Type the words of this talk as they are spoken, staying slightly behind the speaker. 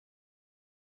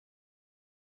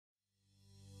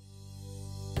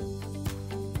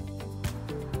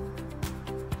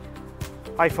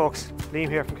Hi folks, Liam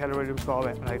here from Keller Williams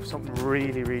Galway, and I have something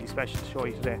really special to show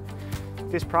you today.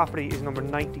 This property is number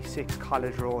 96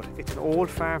 College Road. It's an old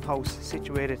farmhouse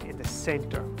situated in the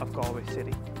centre of Galway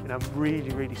City in a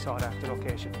really sought after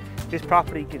location. This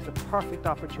property gives the perfect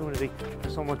opportunity for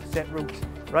someone to set roots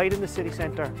right in the city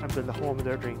centre and build the home of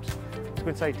their dreams. Let's go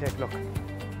inside and take a look.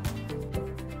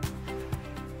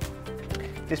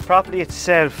 This property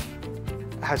itself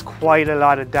has quite a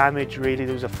lot of damage really.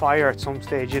 There was a fire at some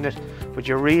stage in it, but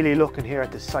you're really looking here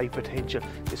at the site potential.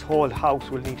 This whole house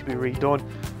will need to be redone,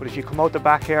 but if you come out the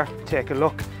back here, take a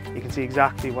look, you can see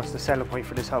exactly what's the selling point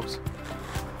for this house.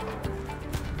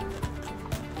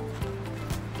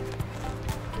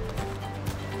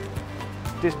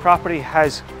 This property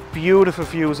has beautiful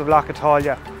views of Loch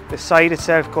Atalia. The site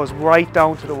itself goes right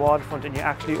down to the waterfront, and you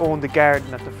actually own the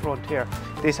garden at the front here.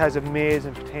 This has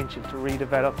amazing potential to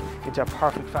redevelop into a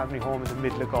perfect family home in the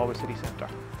middle of Galway city centre.